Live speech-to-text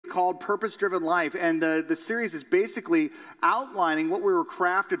called Purpose-Driven Life, and the series is basically outlining what we were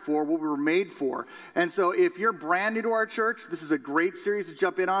crafted for, what we were made for. And so if you're brand new to our church, this is a great series to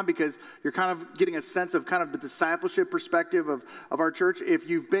jump in on because you're kind of getting a sense of kind of the discipleship perspective of our church. If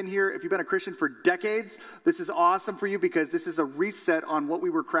you've been here, if you've been a Christian for decades, this is awesome for you because this is a reset on what we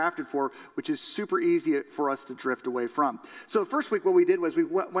were crafted for, which is super easy for us to drift away from. So the first week, what we did was we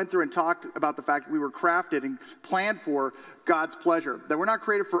went through and talked about the fact that we were crafted and planned for God's pleasure, that we're not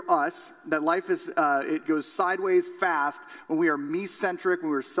created for us, that life is, it goes sideways fast when we are me-centric,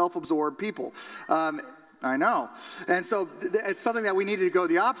 when we're self-absorbed people. I know. And so it's something that we needed to go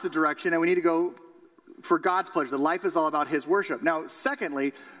the opposite direction, and we need to go for God's pleasure. That life is all about his worship. Now,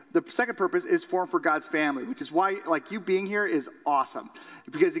 secondly, the second purpose is formed for God's family, which is why, like, you being here is awesome.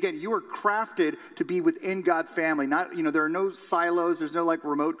 Because, again, you were crafted to be within God's family. Not, there are no silos. There's no, like,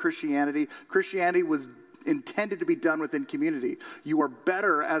 remote Christianity. Christianity was intended to be done within community. You are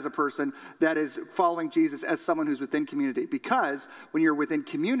better as a person that is following Jesus as someone who's within community. Because when you're within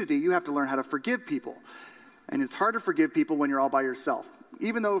community, you have to learn how to forgive people. And it's hard to forgive people when you're all by yourself,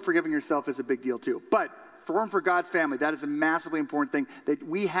 even though forgiving yourself is a big deal too. But formed for God's family, that is a massively important thing that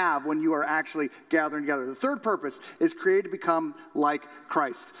we have when you are actually gathering together. The third purpose is created to become like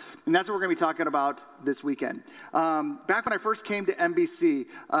Christ. And that's what we're going to be talking about this weekend. Back when I first came to MBC,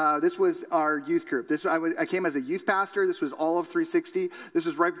 this was our youth group. I came as a youth pastor. This was all of 360. This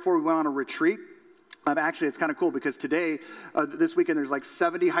was right before we went on a retreat. Actually, it's kind of cool because today, this weekend, there's like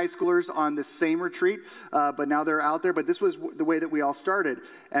 70 high schoolers on this same retreat, but now they're out there. But this was the way that we all started.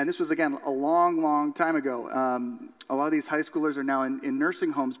 And this was, again, a long, long time ago. A lot of these high schoolers are now in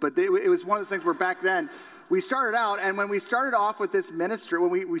nursing homes. But it was one of those things where back then, we started out, and when we started off with this ministry, when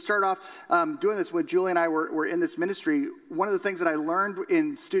we started off doing this, when Julie and I were in this ministry, one of the things that I learned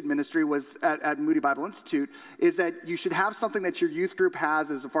in student ministry was at Moody Bible Institute is that you should have something that your youth group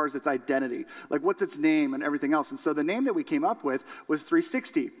has as far as its identity, like what's its name and everything else. And so the name that we came up with was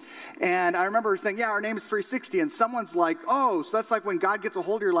 360. And I remember saying, yeah, our name is 360. And someone's like, oh, so that's like when God gets a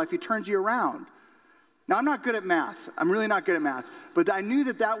hold of your life, he turns you around. Now, I'm not good at math. I'm really not good at math. But I knew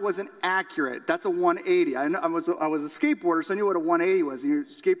that wasn't accurate. That's a 180. I was a skateboarder, so I knew what a 180 was. Your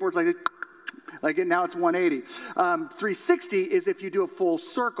skateboard's like this, like it, now it's 180. 360 is if you do a full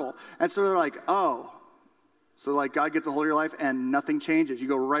circle. And so they're like, oh. So like God gets a hold of your life and nothing changes. You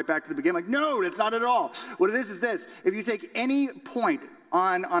go right back to the beginning. Like, no, that's not at all. What it is this. If you take any point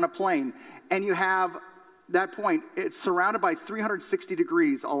on a plane and you have that point, it's surrounded by 360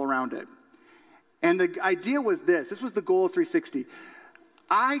 degrees all around it. And the idea was this was the goal of 360.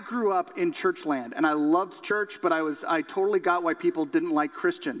 I grew up in church land, and I loved church, but I totally got why people didn't like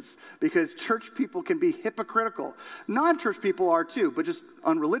Christians, because church people can be hypocritical. Non-church people are too, but just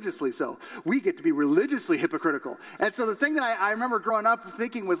unreligiously so. We get to be religiously hypocritical. And so the thing that I remember growing up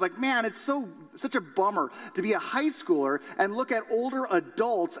thinking was like, man, it's such a bummer to be a high schooler and look at older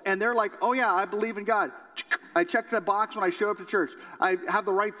adults, and they're like, oh yeah, I believe in God. I checked that box when I show up to church. I have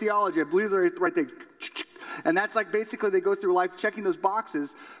the right theology. I believe the right thing. And that's like basically they go through life checking those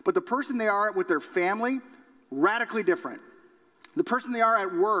boxes, but the person they are with their family, radically different. The person they are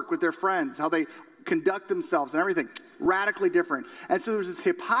at work with their friends, how they conduct themselves and everything, radically different. And so there's this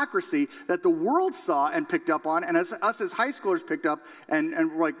hypocrisy that the world saw and picked up on, and us as high schoolers picked up, and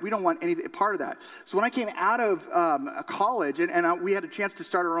we're like, we don't want any part of that. So when I came out of college, and we had a chance to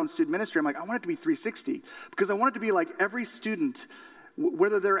start our own student ministry, I'm like, I want it to be 360, because I want it to be like every student,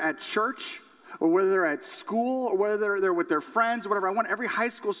 whether they're at church, or whether they're at school, or whether they're with their friends, or whatever. I want every high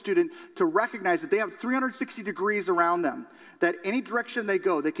school student to recognize that they have 360 degrees around them, that any direction they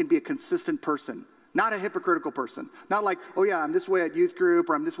go, they can be a consistent person, not a hypocritical person. Not like, oh yeah, I'm this way at youth group,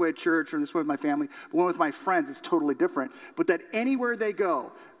 or I'm this way at church, or I'm this way with my family. But when with my friends, it's totally different. But that anywhere they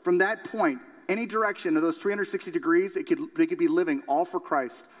go, from that point, any direction of those 360 degrees, they could be living all for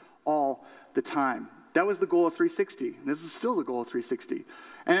Christ all the time. That was the goal of 360. This is still the goal of 360.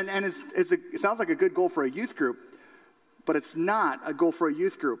 And it sounds like a good goal for a youth group, but it's not a goal for a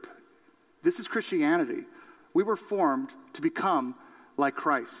youth group. This is Christianity. We were formed to become like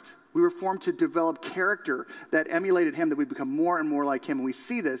Christ. We were formed to develop character that emulated him, that we become more and more like him. And we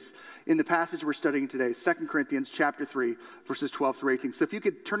see this in the passage we're studying today, 2 Corinthians chapter 3, verses 12 through 18. So if you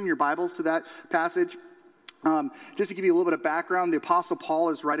could turn in your Bibles to that passage. Just to give you a little bit of background, the Apostle Paul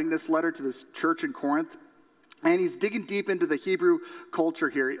is writing this letter to this church in Corinth. And he's digging deep into the Hebrew culture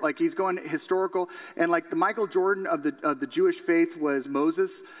here. Like, he's going historical. And like the Michael Jordan of the Jewish faith was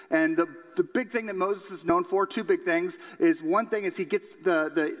Moses. And the big thing that Moses is known for, two big things, is one thing is he gets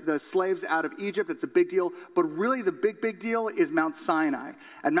the slaves out of Egypt. That's a big deal. But really the big deal is Mount Sinai.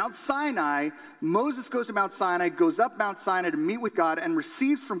 At Mount Sinai, Moses goes to Mount Sinai, goes up Mount Sinai to meet with God and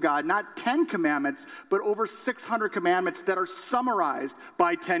receives from God not 10 commandments, but over 600 commandments that are summarized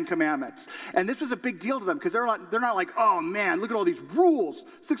by 10 commandments. And this was a big deal to them because they're not like, oh man, look at all these rules,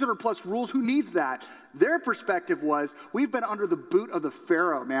 600 plus rules, who needs that? Their perspective was, we've been under the boot of the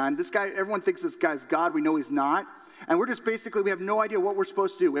Pharaoh, man. This guy, everyone thinks this guy's God. We know he's not. And we're just basically, we have no idea what we're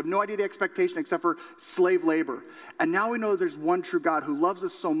supposed to do. We have no idea the expectation except for slave labor. And now we know there's one true God who loves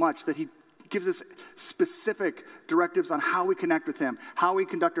us so much that he gives us specific directives on how we connect with him, how we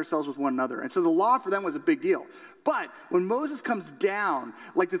conduct ourselves with one another. And so the law for them was a big deal. But when Moses comes down,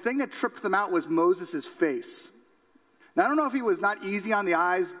 like the thing that tripped them out was Moses' face. Now, I don't know if he was not easy on the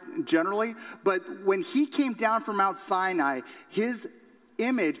eyes generally, but when he came down from Mount Sinai, his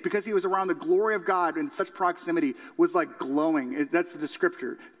image, because he was around the glory of God in such proximity, was like glowing. That's the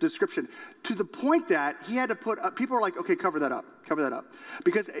description. To the point that he had to put up, people were like, okay, cover that up.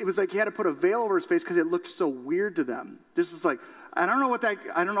 Because it was like he had to put a veil over his face because it looked so weird to them. This is like, I don't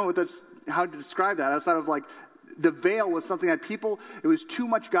know how to describe that outside of like, the veil was something that it was too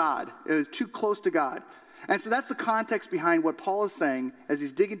much God. It was too close to God. And so that's the context behind what Paul is saying as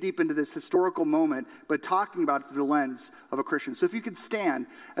he's digging deep into this historical moment, but talking about it through the lens of a Christian. So if you could stand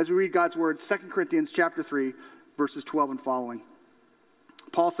as we read God's word, 2 Corinthians chapter 3, verses 12 and following.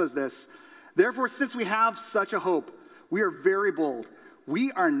 Paul says this, therefore, since we have such a hope, we are very bold.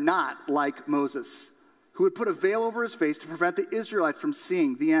 We are not like Moses, who would put a veil over his face to prevent the Israelites from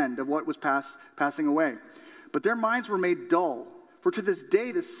seeing the end of what was passing away. But their minds were made dull. For to this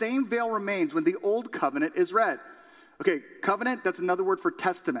day, the same veil remains when the old covenant is read. Okay, covenant, that's another word for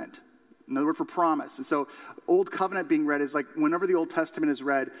testament, another word for promise. And so old covenant being read is like whenever the Old Testament is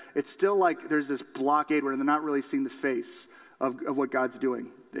read, it's still like there's this blockade where they're not really seeing the face of what God's doing.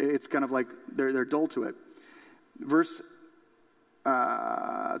 It's kind of like they're dull to it.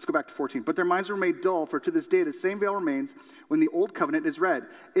 Let's go back to 14. But their minds were made dull, for to this day the same veil remains when the old covenant is read.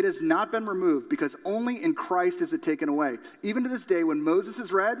 It has not been removed, because only in Christ is it taken away. Even to this day, when Moses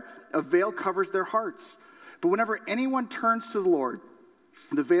is read, a veil covers their hearts. But whenever anyone turns to the Lord,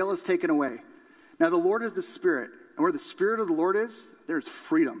 the veil is taken away. Now the Lord is the Spirit, and where the Spirit of the Lord is, there is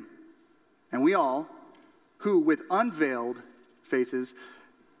freedom. And we all, who with unveiled faces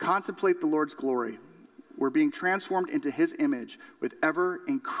contemplate the Lord's glory, we're being transformed into his image with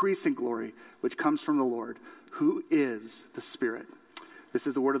ever-increasing glory, which comes from the Lord, who is the Spirit. This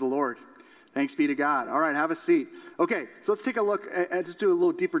is the word of the Lord. Thanks be to God. All right, have a seat. Okay, so let's take a look and just do a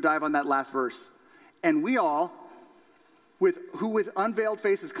little deeper dive on that last verse. And we all, who with unveiled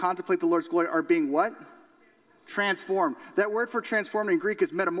faces contemplate the Lord's glory, are being what? Transformed. That word for transformed in Greek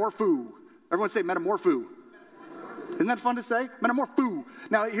is metamorpho. Everyone say metamorpho. Isn't that fun to say? Metamorpho.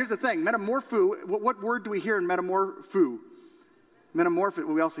 Now, here's the thing. Metamorpho, what word do we hear in metamorpho? Metamorphosis,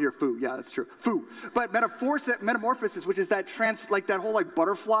 well, we also hear foo. Yeah, that's true. Foo. But metamorphosis, which is that that whole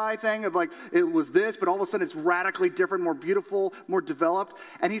butterfly thing of it was this, but all of a sudden it's radically different, more beautiful, more developed.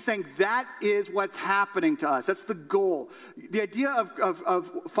 And he's saying that is what's happening to us. That's the goal. The idea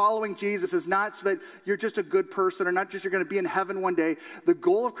of following Jesus is not so that you're just a good person or not just you're going to be in heaven one day. The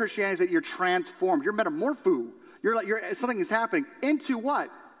goal of Christianity is that you're transformed. You're metamorpho. Something is happening into what?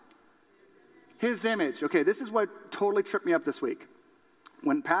 His image. Okay, this is what totally tripped me up this week.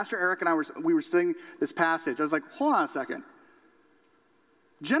 When Pastor Eric and I were studying this passage, I was like, hold on a second.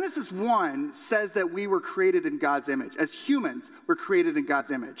 Genesis 1 says that we were created in God's image. As humans, we're created in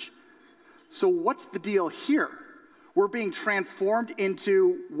God's image. So what's the deal here? We're being transformed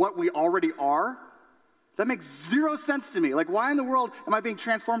into what we already are? That makes zero sense to me. Why in the world am I being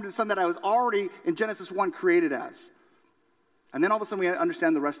transformed into something that I was already in Genesis 1 created as? And then all of a sudden we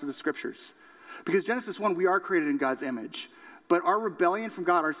understand the rest of the scriptures. Because Genesis 1, we are created in God's image. But our rebellion from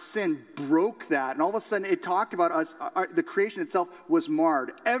God, our sin, broke that. And all of a sudden, it talked about us. The creation itself was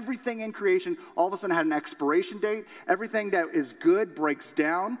marred. Everything in creation, all of a sudden, had an expiration date. Everything that is good breaks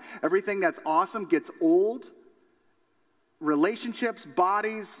down. Everything that's awesome gets old. Relationships,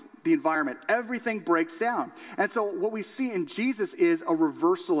 bodies, the environment, everything breaks down. And so what we see in Jesus is a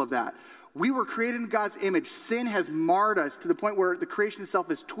reversal of that. We were created in God's image. Sin has marred us to the point where the creation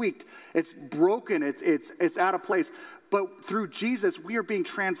itself is tweaked. It's broken. It's out of place. But through Jesus, we are being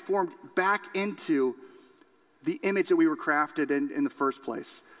transformed back into the image that we were crafted in the first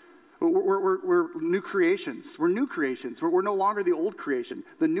place. We're new creations. We're new creations. We're no longer the old creation.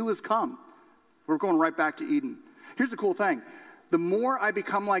 The new has come. We're going right back to Eden. Here's the cool thing. The more I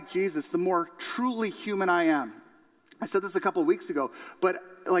become like Jesus, the more truly human I am. I said this a couple of weeks ago, but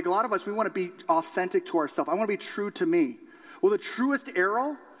like a lot of us, we want to be authentic to ourselves. I want to be true to me. Well, the truest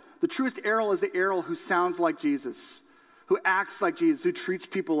Arol is the Arol who sounds like Jesus, who acts like Jesus, who treats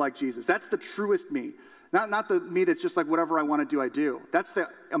people like Jesus. That's the truest me. Not the me that's just like whatever I want to do, I do. That's the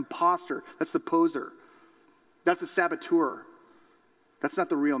imposter. That's the poser. That's the saboteur. That's not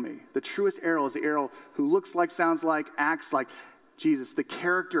the real me. The truest Arol is the Arol who looks like, sounds like, acts like Jesus. The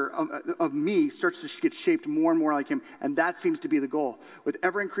character of me starts to get shaped more and more like him, and that seems to be the goal, with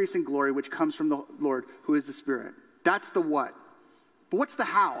ever-increasing glory which comes from the Lord, who is the Spirit. That's the what. But what's the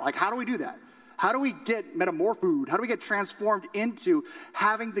how? Like, how do we do that? How do we get metamorphosed? How do we get transformed into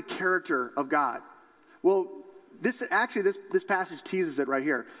having the character of God? Well, this passage teases it right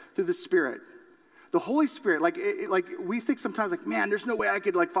here, through the Spirit. The Holy Spirit, like we think sometimes, like, man, there's no way I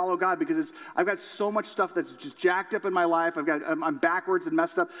could like follow God because I've got so much stuff that's just jacked up in my life. I'm backwards and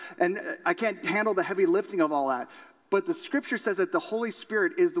messed up, and I can't handle the heavy lifting of all that. But the Scripture says that the Holy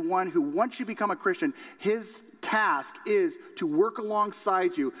Spirit is the one who, once you become a Christian, his task is to work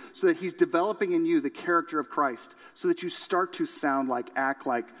alongside you so that he's developing in you the character of Christ, so that you start to sound like, act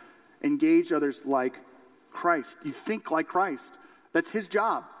like, engage others like Christ. You think like Christ. That's his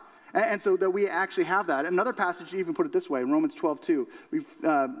job. And so that we actually have that. Another passage even put it this way, in Romans 12:2. We've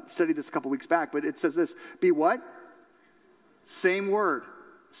studied this a couple weeks back, but it says this, be what? Same word.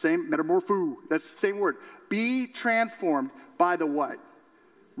 Same, metamorpho. That's the same word. Be transformed by the what?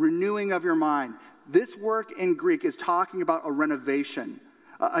 Renewing of your mind. This work in Greek is talking about a renovation,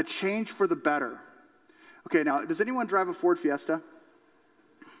 a change for the better. Okay, now, does anyone drive a Ford Fiesta?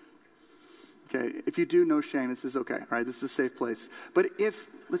 Okay, if you do, no shame. This is okay, all right? This is a safe place. But if,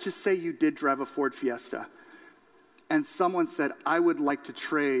 let's just say you did drive a Ford Fiesta, and someone said, I would like to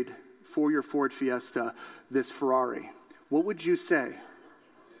trade for your Ford Fiesta this Ferrari, what would you say?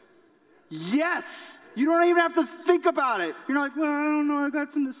 Yes! You don't even have to think about it. You're not like, well, I don't know, I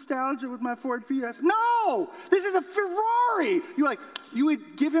got some nostalgia with my Ford Fiesta. No! This is a Ferrari! You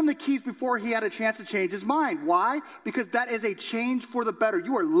would give him the keys before he had a chance to change his mind. Why? Because that is a change for the better.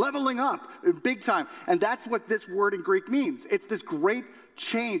 You are leveling up big time. And that's what this word in Greek means. It's this great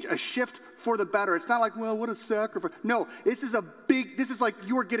change, a shift for the better. It's not like, well, what a sacrifice. No, this is like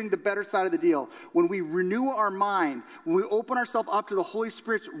you are getting the better side of the deal. When we renew our mind, when we open ourselves up to the Holy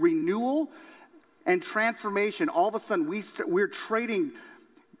Spirit's renewal and transformation, all of a sudden we're trading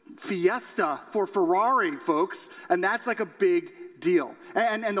Fiesta for Ferrari, folks, and that's like a big deal.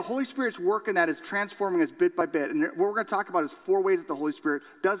 And the Holy Spirit's work in that is transforming us bit by bit. And what we're going to talk about is 4 ways that the Holy Spirit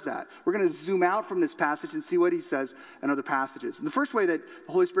does that. We're going to zoom out from this passage and see what he says in other passages. And the first way that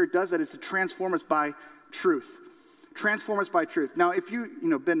the Holy Spirit does that is to transform us by truth. Transform us by truth. Now, if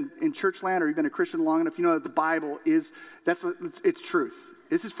you've been in church land or you've been a Christian long enough, you know that the Bible it's truth.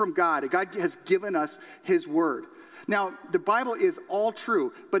 This is from God. God has given us his word. Now, the Bible is all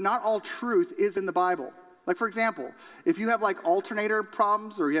true, but not all truth is in the Bible. Like, for example, if you have like alternator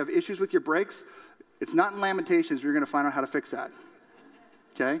problems or you have issues with your brakes, it's not in Lamentations you're going to find out how to fix that.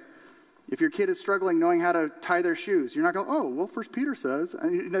 Okay? If your kid is struggling knowing how to tie their shoes, you're not going, oh, well, 1 Peter says.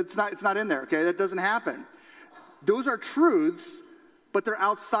 It's not in there, okay? That doesn't happen. Those are truths, but they're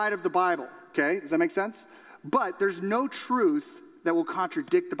outside of the Bible, okay? Does that make sense? But there's no truth that will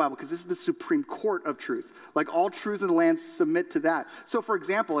contradict the Bible because this is the supreme court of truth. Like all truth in the land submit to that. So for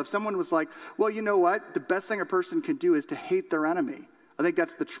example, if someone was like, well, you know what? The best thing a person can do is to hate their enemy. I think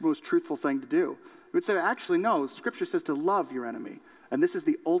that's the most truthful thing to do. We would say, actually, no, Scripture says to love your enemy. And this is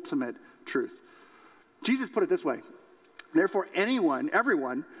the ultimate truth. Jesus put it this way. Therefore,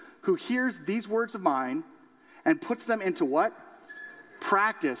 everyone who hears these words of mine and puts them into what?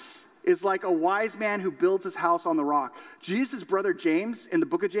 Practice is like a wise man who builds his house on the rock. Jesus' brother James, in the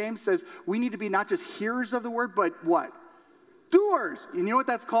book of James, says we need to be not just hearers of the word, but what? Doers. And you know what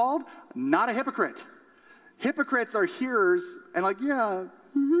that's called? Not a hypocrite. Hypocrites are hearers and like, yeah,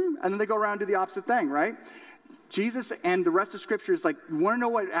 and then they go around and do the opposite thing, right? Jesus and the rest of Scripture is like, you want to know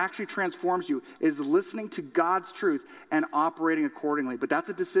what actually transforms you is listening to God's truth and operating accordingly. But that's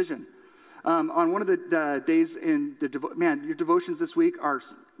a decision. On one of the days in your devotions this week are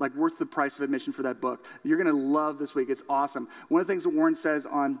like worth the price of admission for that book. You're going to love this week. It's awesome. One of the things that Warren says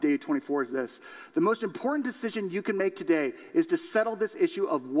on day 24 is this. The most important decision you can make today is to settle this issue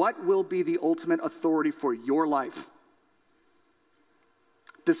of what will be the ultimate authority for your life.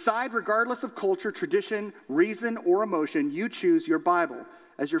 Decide regardless of culture, tradition, reason, or emotion, you choose your Bible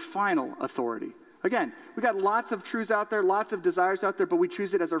as your final authority. Again, we got lots of truths out there, lots of desires out there, but we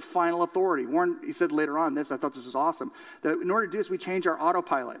choose it as our final authority. Warren, he said later on this, I thought this was awesome, that in order to do this, we change our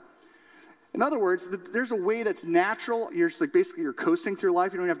autopilot. In other words, there's a way that's natural. You're just like basically you're coasting through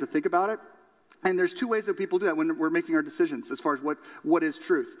life. You don't even have to think about it. And there's two ways that people do that when we're making our decisions as far as what is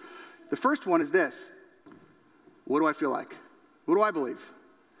truth. The first one is this. What do I feel like? What do I believe?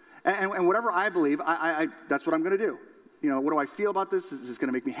 And whatever I believe, I that's what I'm going to do. You know, what do I feel about this? Is this going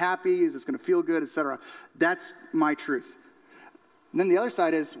to make me happy? Is this going to feel good, etc.? That's my truth. And then the other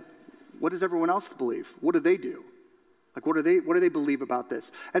side is, what does everyone else believe? What do they do? Like, what do they believe about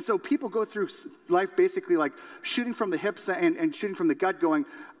this? And so people go through life basically like shooting from the hips and shooting from the gut going,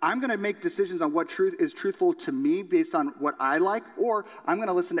 I'm going to make decisions on what truth is truthful to me based on what I like, or I'm going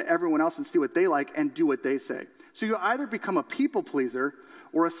to listen to everyone else and see what they like and do what they say. So you either become a people pleaser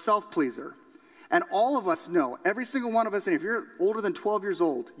or a self-pleaser. And all of us know, every single one of us, and if you're older than 12 years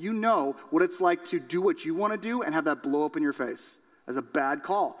old, you know what it's like to do what you want to do and have that blow up in your face as a bad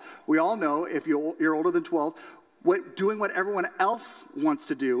call. We all know, if you're older than 12, doing what everyone else wants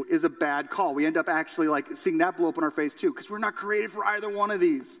to do is a bad call. We end up actually like seeing that blow up in our face too, because we're not created for either one of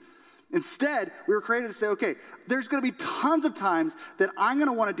these. Instead, we were created to say, okay, there's going to be tons of times that I'm going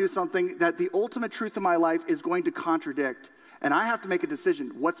to want to do something that the ultimate truth of my life is going to contradict. And I have to make a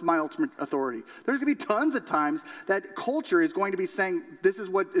decision. What's my ultimate authority? There's going to be tons of times that culture is going to be saying, this is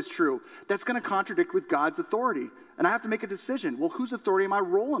what is true. That's going to contradict with God's authority. And I have to make a decision. Well, whose authority am I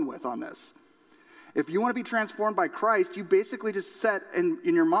rolling with on this? If you want to be transformed by Christ, you basically just set in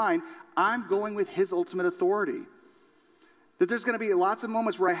your mind, I'm going with his ultimate authority. That there's going to be lots of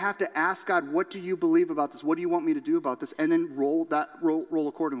moments where I have to ask God, what do you believe about this? What do you want me to do about this? And then roll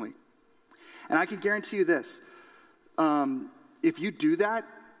accordingly. And I can guarantee you this. If you do that,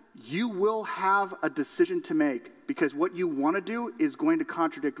 you will have a decision to make, because what you want to do is going to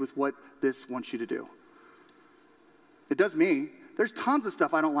contradict with what this wants you to do. It does me. There's tons of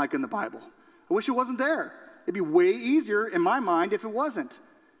stuff I don't like in the Bible. I wish it wasn't there. It'd be way easier in my mind if it wasn't.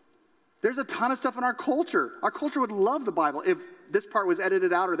 There's a ton of stuff in our culture. Our culture would love the Bible if this part was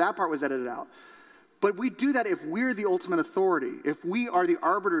edited out or that part was edited out. But we do that if we're the ultimate authority, if we are the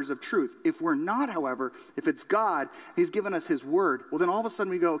arbiters of truth. If we're not, however, if it's God, he's given us his word, well, then all of a sudden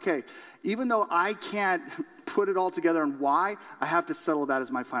we go, okay, even though I can't put it all together on why, I have to settle that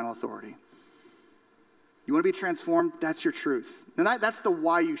as my final authority. You want to be transformed? That's your truth. And that's the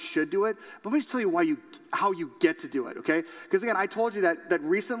why you should do it. But let me just tell you how you get to do it, okay? Because again, I told you that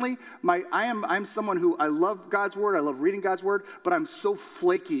recently, I'm someone who, I love God's word, I love reading God's word, but I'm so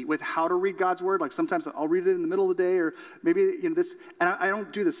flaky with how to read God's word. Like sometimes I'll read it in the middle of the day, or maybe this, and I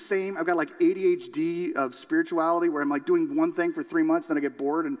don't do the same. I've got like ADHD of spirituality, where I'm like doing one thing for 3 months, then I get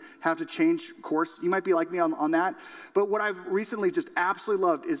bored and have to change course. You might be like me on that. But what I've recently just absolutely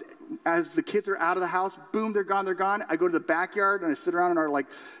loved is, as the kids are out of the house, boom, they're gone. I go to the backyard and I sit around in our like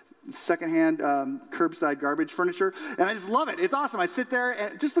secondhand curbside garbage furniture, and I just love it. It's awesome. I sit there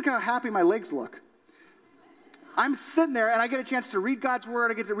and just look how happy my legs look. I'm sitting there and I get a chance to read God's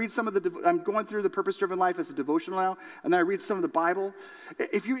word. I get to read some of I'm going through the Purpose-Driven Life as a devotional now, and then I read some of the Bible.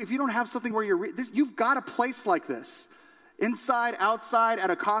 If you don't have something where you've got a place like this, inside, outside, at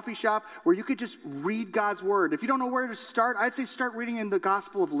a coffee shop, where you could just read God's word. If you don't know where to start, I'd say start reading in the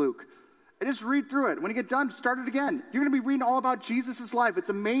Gospel of Luke. And just read through it. When you get done, start it again. You're going to be reading all about Jesus' life. It's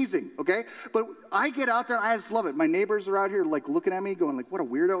amazing, okay? But I get out there and I just love it. My neighbors are out here like looking at me going like, what a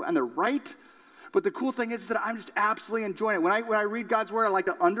weirdo. And they're right. But the cool thing is that I'm just absolutely enjoying it. When I read God's word, I like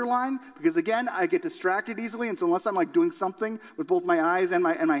to underline, because again, I get distracted easily. And so unless I'm like doing something with both my eyes and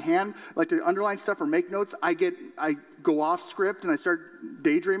my hand, I like to underline stuff or make notes. I go off script and I start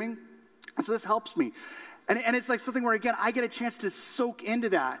daydreaming. And so this helps me. And it's like something where, again, I get a chance to soak into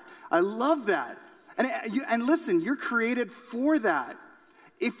that. I love that. And listen, you're created for that.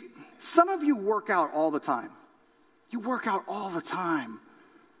 If some of you work out all the time. You work out all the time.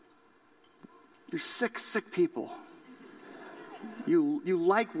 You're sick people. You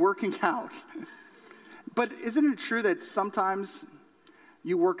like working out. But isn't it true that sometimes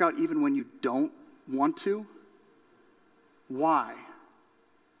you work out even when you don't want to? Why?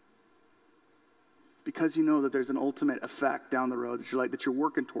 Because you know that there's an ultimate effect down the road that you're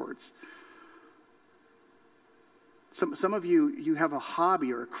working towards. Some of you have a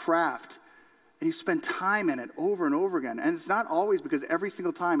hobby or a craft, and you spend time in it over and over again. And it's not always because every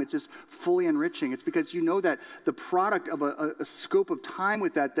single time it's just fully enriching. It's because you know that the product of a scope of time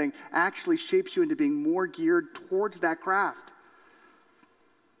with that thing actually shapes you into being more geared towards that craft.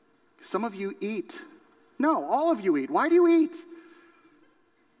 Some of you eat. No, all of you eat. Why do you eat?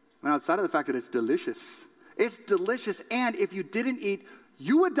 And outside of the fact that it's delicious. It's delicious, and if you didn't eat,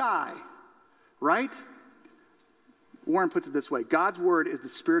 you would die, right? Warren puts it this way: God's word is the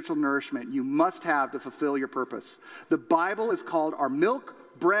spiritual nourishment you must have to fulfill your purpose. The Bible is called our milk,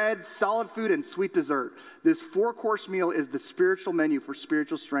 bread, solid food, and sweet dessert. This 4-course meal is the spiritual menu for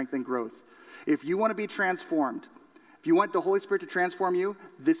spiritual strength and growth. If you want to be transformed, if you want the Holy Spirit to transform you,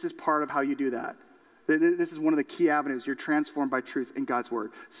 this is part of how you do that. This is one of the key avenues. You're transformed by truth in God's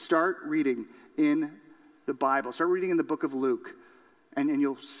Word. Start reading in the Bible. Start reading in the book of Luke, and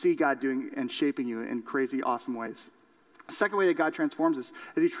you'll see God doing and shaping you in crazy, awesome ways. The second way that God transforms us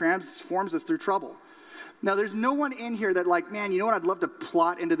is he transforms us through trouble. Now, there's no one in here that like, man, you know what I'd love to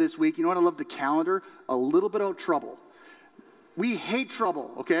plot into this week? You know what I'd love to calendar? A little bit of trouble. We hate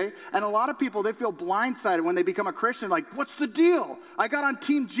trouble, okay? And a lot of people, they feel blindsided when they become a Christian. Like, what's the deal? I got on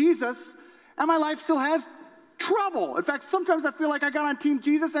Team Jesus, and my life still has trouble. In fact, sometimes I feel like I got on Team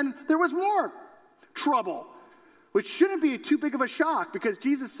Jesus, and there was more trouble, which shouldn't be too big of a shock, because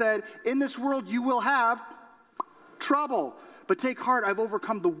Jesus said, in this world you will have trouble. But take heart, I've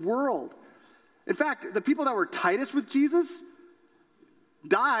overcome the world. In fact, the people that were tightest with Jesus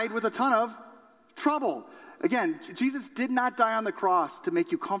died with a ton of trouble. Again, Jesus did not die on the cross to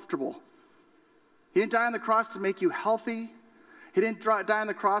make you comfortable. He didn't die on the cross to make you healthy. He didn't die on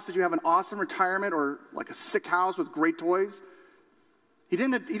the cross that you have an awesome retirement or like a sick house with great toys. He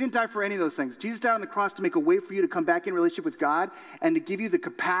didn't die for any of those things. Jesus died on the cross to make a way for you to come back in relationship with God and to give you the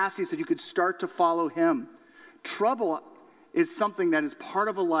capacity so you could start to follow him. Trouble is something that is part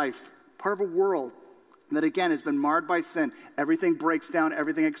of a life, part of a world that, again, has been marred by sin. Everything breaks down,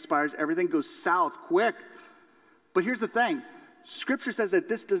 everything expires, everything goes south quick. But here's the thing. Scripture says that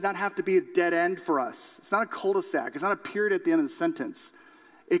this does not have to be a dead end for us. It's not a cul-de-sac. It's not a period at the end of the sentence.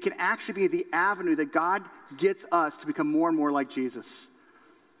 It can actually be the avenue that God gets us to become more and more like Jesus.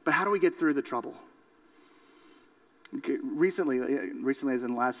 But how do we get through the trouble? Okay, recently as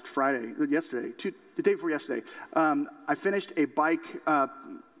in last Friday, yesterday, the day before yesterday, I finished a bike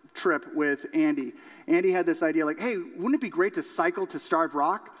trip with Andy. Andy had this idea like, hey, wouldn't it be great to cycle to Starved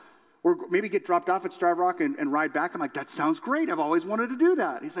Rock? Or maybe get dropped off at Starved Rock and ride back. I'm like, that sounds great. I've always wanted to do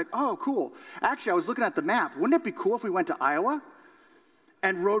that. He's like, oh, cool. Actually, I was looking at the map. Wouldn't it be cool if we went to Iowa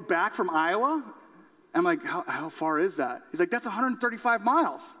and rode back from Iowa? I'm like, how far is that? He's like, that's 135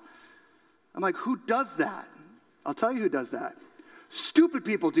 miles. I'm like, who does that? I'll tell you who does that. Stupid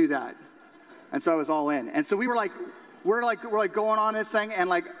people do that. And so I was all in. And so we're going on this thing, and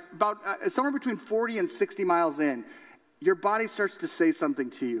like about somewhere between 40 and 60 miles in, your body starts to say something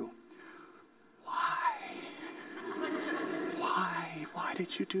to you. Why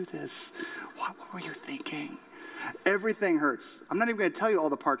did you do this? What were you thinking? Everything hurts. I'm not even going to tell you all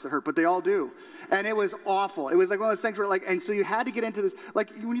the parts that hurt, but they all do. And it was awful. It was like one of those things where like, and so you had to get into this,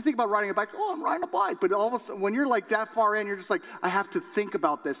 like when you think about riding a bike, oh, I'm riding a bike. But all of a sudden, when you're like that far in, you're just like, I have to think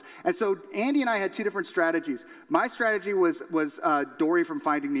about this. And so Andy and I had two different strategies. My strategy was Dory from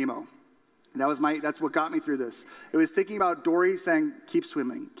Finding Nemo. That's what got me through this. It was thinking about Dory saying, keep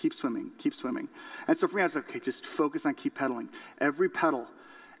swimming, keep swimming, keep swimming. And so for me, I was like, okay, just focus on keep pedaling. Every pedal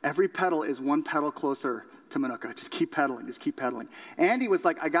is one pedal closer to Manuka. Just keep pedaling, just keep pedaling. Andy was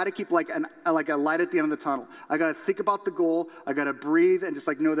like, I got to keep like a light at the end of the tunnel. I got to think about the goal. I got to breathe and just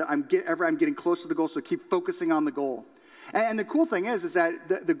like know that I'm getting close to the goal, so keep focusing on the goal. And the cool thing is that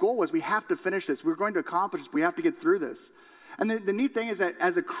the goal was we have to finish this. We're going to accomplish this. We have to get through this. And the neat thing is that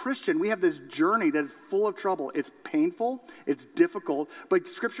as a Christian, we have this journey that is full of trouble. It's painful, it's difficult, but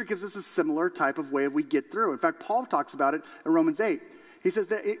Scripture gives us a similar type of way we get through. In fact, Paul talks about it in Romans 8. He says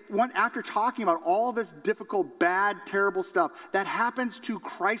that after talking about all this difficult, bad, terrible stuff that happens to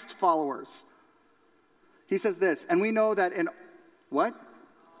Christ followers, he says this, and we know that in what?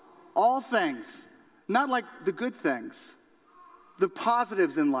 All things, not like the good things, the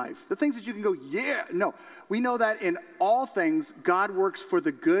positives in life, the things that you can go, yeah. No, we know that in all things, God works for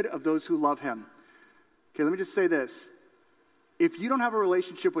the good of those who love him. Okay, let me just say this. If you don't have a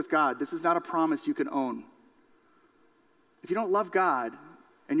relationship with God, this is not a promise you can own. If you don't love God,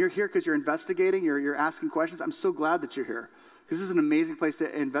 and you're here because you're investigating, you're asking questions, I'm so glad that you're here. Because this is an amazing place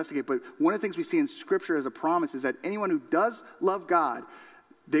to investigate. But one of the things we see in Scripture as a promise is that anyone who does love God,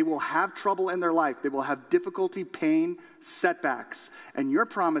 they will have trouble in their life. They will have difficulty, pain, setbacks. And your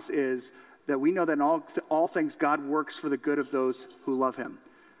promise is that we know that in all things God works for the good of those who love him.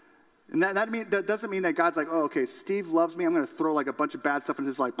 And that doesn't mean that God's like, oh, okay, Steve loves me. I'm going to throw like a bunch of bad stuff in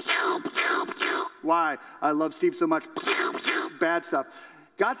his life. Why? I love Steve so much. Bad stuff.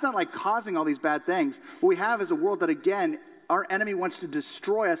 God's not like causing all these bad things. What we have is a world that, again, our enemy wants to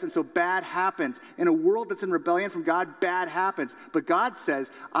destroy us, and so bad happens. In a world that's in rebellion from God, bad happens. But God says,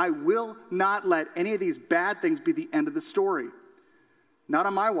 I will not let any of these bad things be the end of the story. Not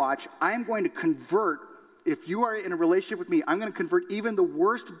on my watch. I am going to convert, if you are in a relationship with me, I'm going to convert even the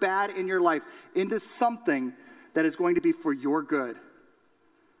worst bad in your life into something that is going to be for your good.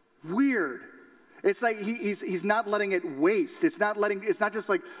 Weird. It's like he's not letting it waste. It's not just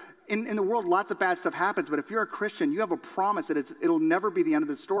like, in the world, lots of bad stuff happens, but if you're a Christian, you have a promise that it'll never be the end of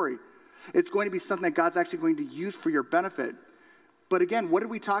the story. It's going to be something that God's actually going to use for your benefit. But again, what did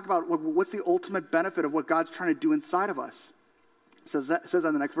we talk about? What's the ultimate benefit of what God's trying to do inside of us? It says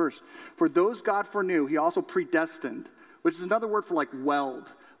on the next verse, for those God foreknew, he also predestined, which is another word for like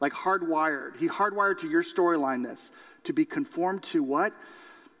weld, like hardwired. He hardwired to your storyline this, to be conformed to what?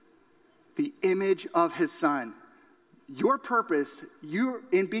 The image of his son. Your purpose, you're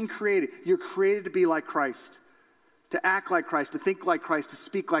in being created, you're created to be like Christ, to act like Christ, to think like Christ, to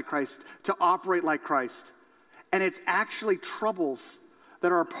speak like Christ, to operate like Christ. And it's actually troubles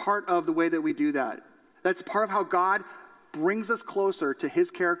that are a part of the way that we do that. That's part of how God brings us closer to his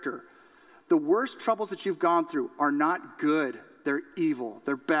character. The worst troubles that you've gone through are not good. They're evil.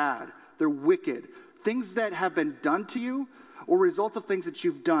 They're bad. They're wicked. Things that have been done to you or results of things that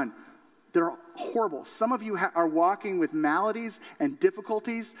you've done. They're horrible. Some of you are walking with maladies and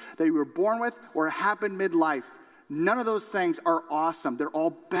difficulties that you were born with or happened midlife. None of those things are awesome. They're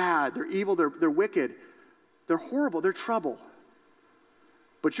all bad. They're evil. They're wicked. They're horrible. They're trouble.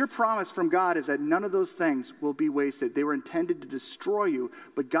 But your promise from God is that none of those things will be wasted. They were intended to destroy you,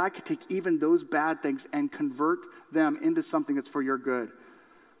 but God could take even those bad things and convert them into something that's for your good.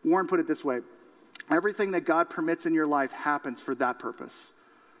 Warren put it this way: everything that God permits in your life happens for that purpose.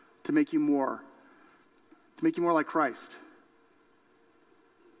 To make you more like Christ.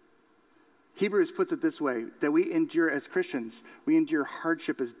 Hebrews puts it this way, that we endure as Christians, we endure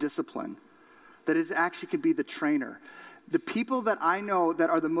hardship as discipline. That it actually can be the trainer. The people that I know that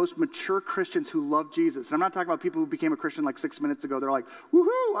are the most mature Christians who love Jesus, and I'm not talking about people who became a Christian like 6 minutes ago, they're like,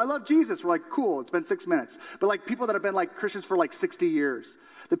 woohoo, I love Jesus. We're like, cool, it's been 6 minutes. But like people that have been like Christians for like 60 years.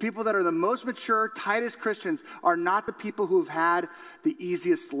 The people that are the most mature, tightest Christians are not the people who have had the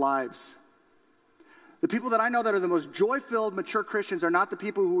easiest lives. The people that I know that are the most joy-filled, mature Christians are not the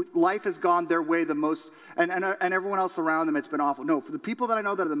people who life has gone their way the most, and everyone else around them, it's been awful. No, for the people that I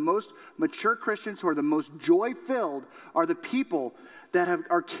know that are the most mature Christians, who are the most joy-filled, are the people that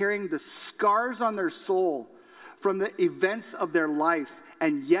are carrying the scars on their soul from the events of their life,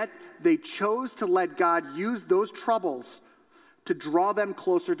 and yet they chose to let God use those troubles to draw them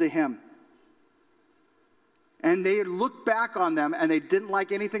closer to him. And they look back on them and they didn't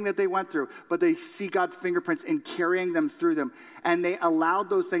like anything that they went through, but they see God's fingerprints in carrying them through them. And they allowed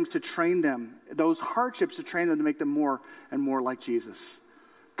those things to train them, those hardships to train them to make them more and more like Jesus.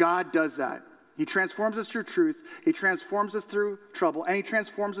 God does that. He transforms us through truth. He transforms us through trouble. And he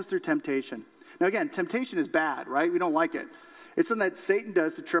transforms us through temptation. Now again, temptation is bad, right? We don't like it. It's something that Satan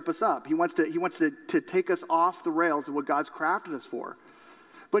does to trip us up. He wants to take us off the rails of what God's crafted us for.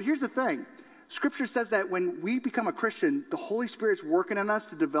 But here's the thing. Scripture says that when we become a Christian, the Holy Spirit's working in us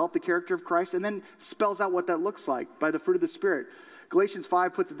to develop the character of Christ, and then spells out what that looks like by the fruit of the Spirit. Galatians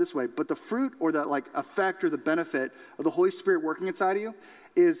 5 puts it this way: but the fruit, or the effect or the benefit of the Holy Spirit working inside of you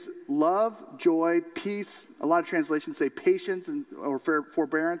is love, joy, peace. A lot of translations say patience or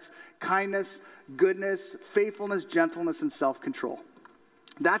forbearance, kindness, goodness, faithfulness, gentleness, and self-control.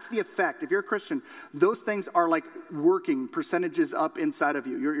 That's the effect. If you're a Christian, those things are like working percentages up inside of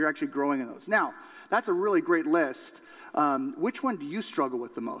you. You're actually growing in those. Now, that's a really great list. Which one do you struggle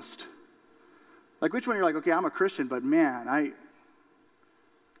with the most? Like, which one you're like, okay, I'm a Christian, but man, I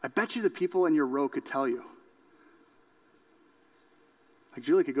bet you the people in your row could tell you. Like,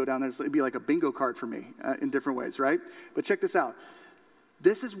 Julie could go down there, it'd be like a bingo card for me in different ways, right? But check this out.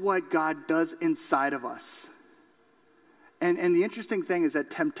 This is what God does inside of us. And the interesting thing is that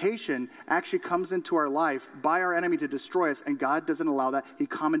temptation actually comes into our life by our enemy to destroy us, and God doesn't allow that. He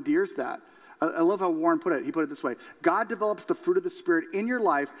commandeers that. I love how Warren put it. He put it this way: God develops the fruit of the Spirit in your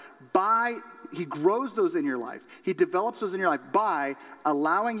life he grows those in your life. He develops those in your life by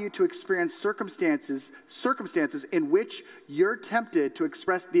allowing you to experience circumstances in which you're tempted to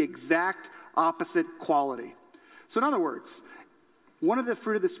express the exact opposite quality. So in other words, one of the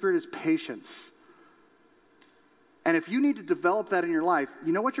fruit of the Spirit is patience. And if you need to develop that in your life,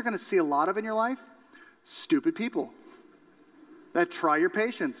 you know what you're going to see a lot of in your life? Stupid people that try your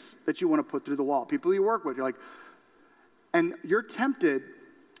patience that you want to put through the wall. People you work with, you're like, and you're tempted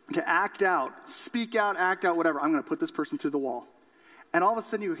to act out, speak out, act out, whatever. I'm going to put this person through the wall. And all of a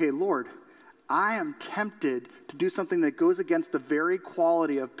sudden you go, okay, Lord, I am tempted to do something that goes against the very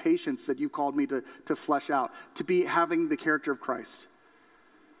quality of patience that you called me to flesh out, to be having the character of Christ.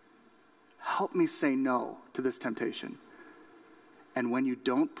 Help me say no to this temptation. And when you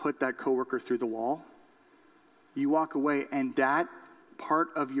don't put that coworker through the wall, you walk away, and that part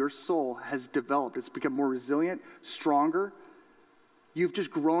of your soul has developed. It's become more resilient, stronger, You've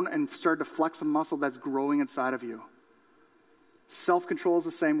just grown and started to flex a muscle that's growing inside of you. Self-control is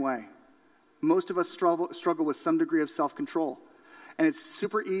the same way. Most of us struggle with some degree of self-control. And it's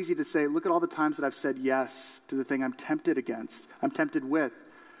super easy to say, look at all the times that I've said yes to the thing I'm tempted against, I'm tempted with.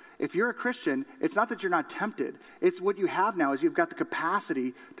 If you're a Christian, it's not that you're not tempted. It's what you have now is you've got the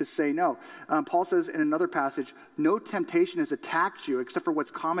capacity to say no. Paul says in another passage, no temptation has attacked you except for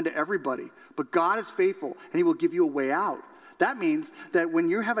what's common to everybody. But God is faithful, and he will give you a way out. That means that when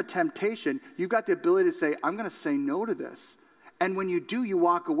you have a temptation, you've got the ability to say, I'm going to say no to this. And when you do, you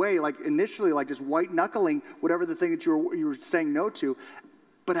walk away, like initially, like just white-knuckling whatever the thing that you were saying no to.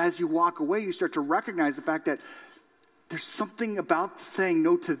 But as you walk away, you start to recognize the fact that there's something about saying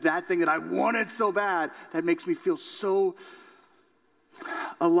no to that thing that I wanted so bad that makes me feel so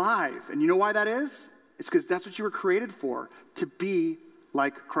alive. And you know why that is? It's because that's what you were created for, to be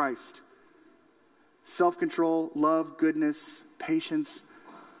like Christ. Self-control, love, goodness, patience,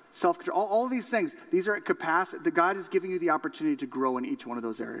 self-control, all of these things, these are at capacity. That God is giving you the opportunity to grow in each one of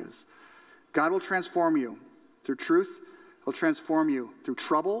those areas. God will transform you through truth. He'll transform you through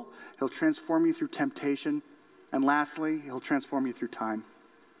trouble. He'll transform you through temptation. And lastly, he'll transform you through time.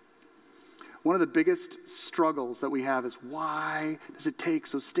 One of the biggest struggles that we have is, why does it take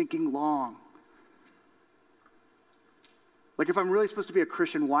so stinking long? Like, if I'm really supposed to be a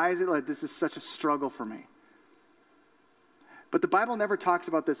Christian, why is it like this is such a struggle for me? But the Bible never talks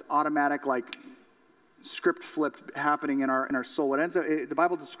about this automatic, like, script flip happening in our soul. What ends up, the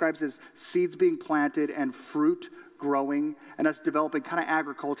Bible describes as seeds being planted and fruit growing and us developing kind of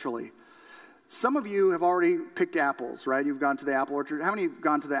agriculturally. Some of you have already picked apples, right? You've gone to the apple orchard. How many have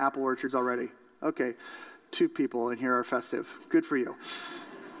gone to the apple orchards already? Okay, 2 people in here are festive. Good for you.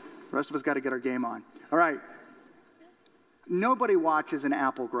 The rest of us got to get our game on. All right. Nobody watches an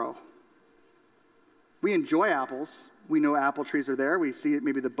apple grow. We enjoy apples. We know apple trees are there. We see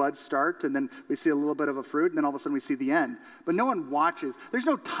maybe the buds start, and then we see a little bit of a fruit, and then all of a sudden we see the end. But no one watches. There's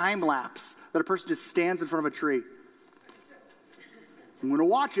no time lapse that a person just stands in front of a tree. I'm going to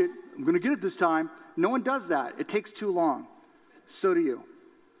watch it. I'm going to get it this time. No one does that. It takes too long. So do you.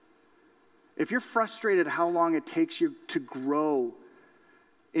 If you're frustrated how long it takes you to grow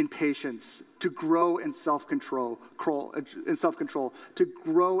in patience, to grow in self-control, to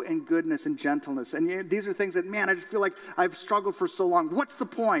grow in goodness and gentleness, and these are things that, man, I just feel like I've struggled for so long. What's the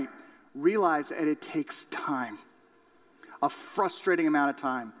point? Realize that it takes time, a frustrating amount of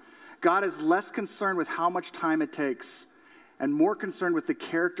time. God is less concerned with how much time it takes and more concerned with the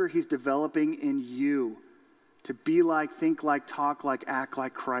character he's developing in you to be like, think like, talk like, act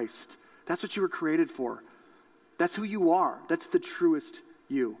like Christ. That's what you were created for. That's who you are. That's the truest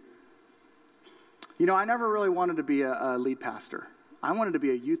you. You know, I never really wanted to be a lead pastor. I wanted to be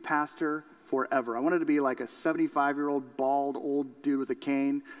a youth pastor forever. I wanted to be like a 75-year-old, bald, old dude with a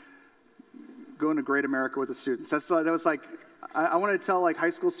cane going to Great America with the students. That was like, I wanted to tell like high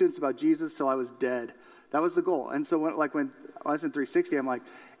school students about Jesus till I was dead. That was the goal. And so when I was in 360, I'm like,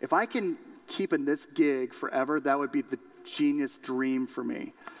 if I can keep in this gig forever, that would be the genius dream for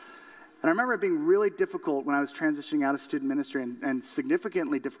me. And I remember it being really difficult when I was transitioning out of student ministry and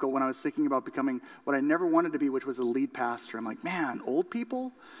significantly difficult when I was thinking about becoming what I never wanted to be, which was a lead pastor. I'm like, man, old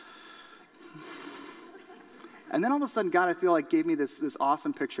people? And then all of a sudden, God, I feel like, gave me this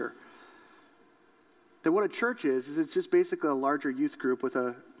awesome picture. That what a church is it's just basically a larger youth group with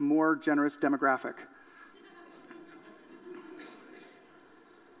a more generous demographic.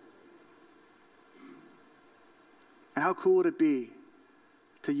 And how cool would it be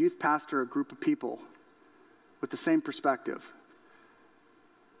to youth pastor a group of people with the same perspective?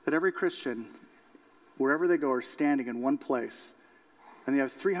 That every Christian, wherever they go, are standing in one place, and they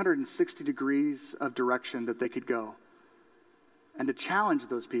have 360 degrees of direction that they could go. And to challenge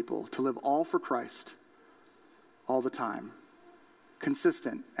those people to live all for Christ all the time.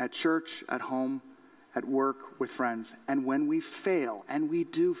 Consistent at church, at home, at work, with friends. And when we fail, and we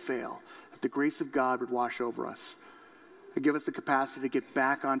do fail, that the grace of God would wash over us. And give us the capacity to get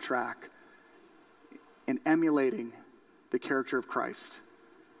back on track in emulating the character of Christ.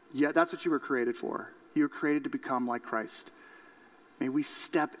 Yeah, that's what you were created for. You were created to become like Christ. May we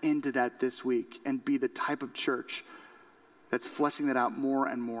step into that this week and be the type of church that's fleshing that out more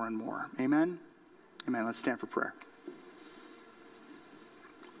and more and more. Amen? Amen. Let's stand for prayer.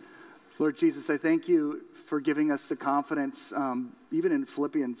 Lord Jesus, I thank you for giving us the confidence, even in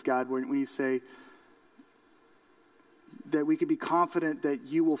Philippians, God, when you say that we can be confident that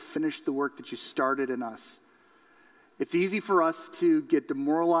you will finish the work that you started in us. It's easy for us to get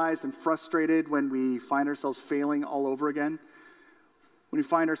demoralized and frustrated when we find ourselves failing all over again. When we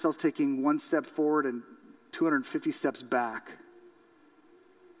find ourselves taking one step forward and 250 steps back.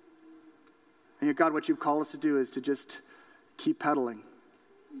 And God, what you've called us to do is to just keep pedaling,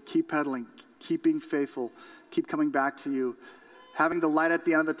 keep being faithful, keep coming back to you, having the light at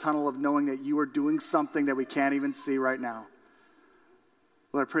the end of the tunnel of knowing that you are doing something that we can't even see right now.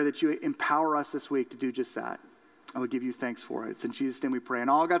 Lord, I pray that you empower us this week to do just that. And we give you thanks for it. It's in Jesus' name we pray. And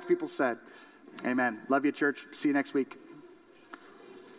all God's people said, amen. Love you, church. See you next week.